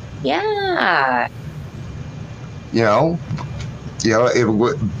 Yeah.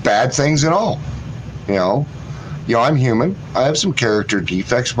 Bad things and all. I'm human. I have some character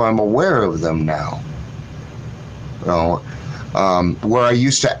defects, but I'm aware of them now. Where I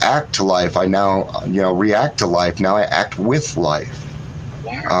used to act to life, I now, react to life. Now I act with life.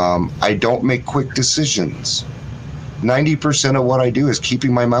 Yeah. I don't make quick decisions. 90% of what I do is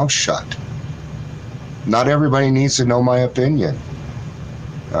keeping my mouth shut. Not everybody needs to know my opinion.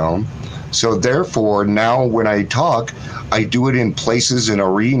 So therefore, now when I talk, I do it in places and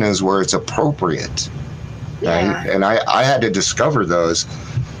arenas where it's appropriate. Yeah. Right? And I had to discover those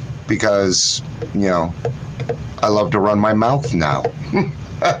because, I love to run my mouth now.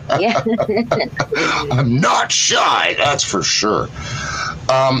 Yeah. I'm not shy, that's for sure.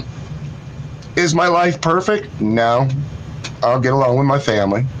 Is my life perfect? No. I'll get along with my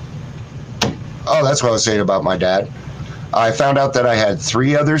family. Oh, that's what I was saying about my dad. I found out that I had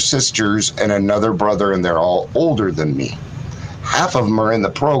 3 other sisters and another brother, and they're all older than me. Half of them are in the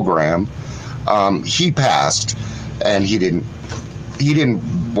program. He passed, and he didn't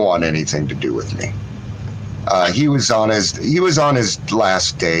want anything to do with me. He was on his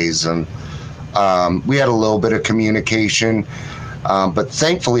last days, and we had a little bit of communication. But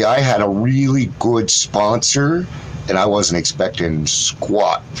thankfully, I had a really good sponsor, and I wasn't expecting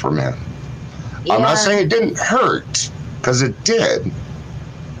squat from him. Yeah. I'm not saying it didn't hurt, because it did.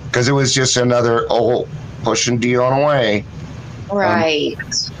 Because it was just another, pushing Dion away. Right.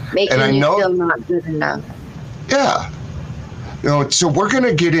 Making you feel not good enough. Yeah. So we're going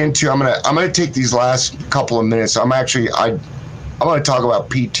to get into, I'm going to take these last couple of minutes. I'm going to talk about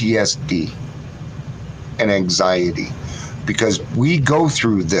PTSD and anxiety. Because we go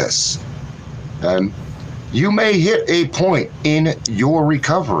through this, and you may hit a point in your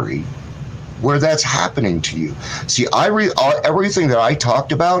recovery where that's happening to you. See, everything that I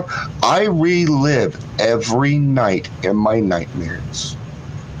talked about, I relive every night in my nightmares.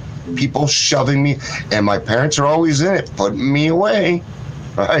 People shoving me, and my parents are always in it, putting me away,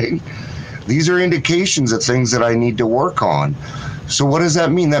 right? These are indications of things that I need to work on. So what does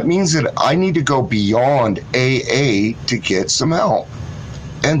that mean? That means that I need to go beyond AA to get some help.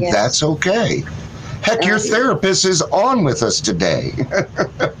 And that's okay. Heck, your therapist is on with us today.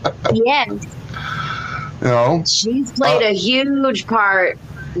 Yes. She's played a huge part.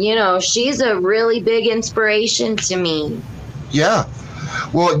 She's a really big inspiration to me. Yeah.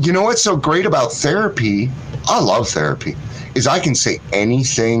 Well, you know what's so great about therapy? I love therapy. Is I can say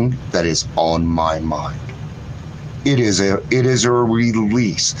anything that is on my mind. It is a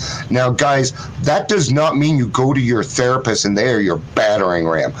release. Now, guys, that does not mean you go to your therapist and they are your battering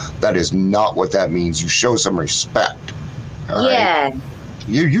ram. That is not what that means. You show some respect. All right?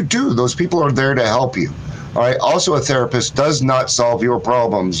 You do. Those people are there to help you. All right. Also, a therapist does not solve your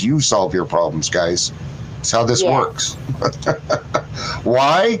problems. You solve your problems, guys. That's how this works.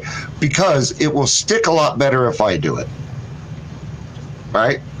 Why? Because it will stick a lot better if I do it.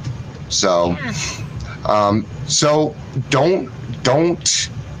 Right? So... So don't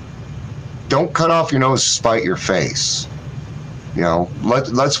don't cut off your nose to spite your face. You know,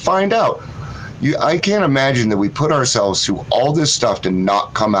 let's find out. I can't imagine that we put ourselves through all this stuff to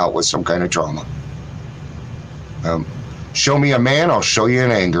not come out with some kind of trauma. Show me a man, I'll show you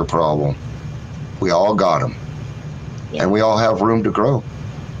an anger problem. We all got them. Yeah. And we all have room to grow.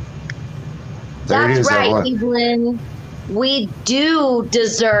 There That's it is. Right, Evelyn. We do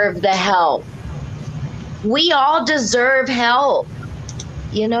deserve the help. We all deserve help,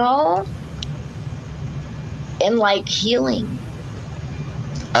 you know? And like healing.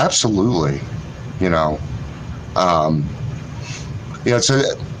 Absolutely. You know, so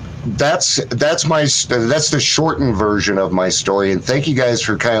that's the shortened version of my story. And thank you guys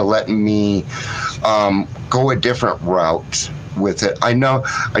for kind of letting me go a different route with it. I know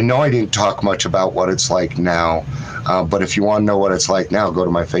I didn't talk much about what it's like now, but if you want to know what it's like now, go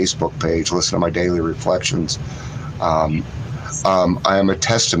to my Facebook page, listen to my daily reflections. I am a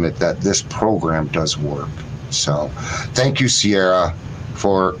testament that this program does work. So thank you, Sierra,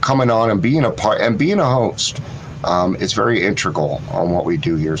 for coming on and being a part and being a host. It's very integral on what we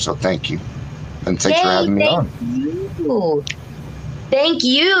do here. So thank you. And thanks for having me on. Thank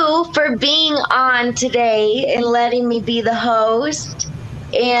you for being on today and letting me be the host.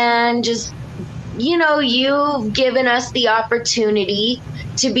 And just, you've given us the opportunity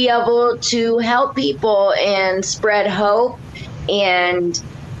to be able to help people and spread hope and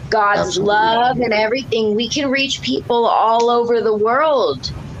God's love and everything. We can reach people all over the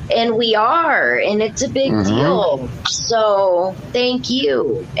world, and we are, and it's a big deal. So thank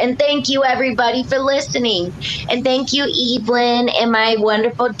you. And thank you, everybody, for listening. And thank you, Evelyn, and my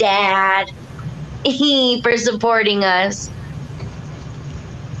wonderful dad for supporting us.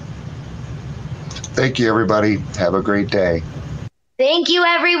 Thank you, everybody. Have a great day. Thank you,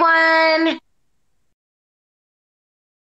 everyone.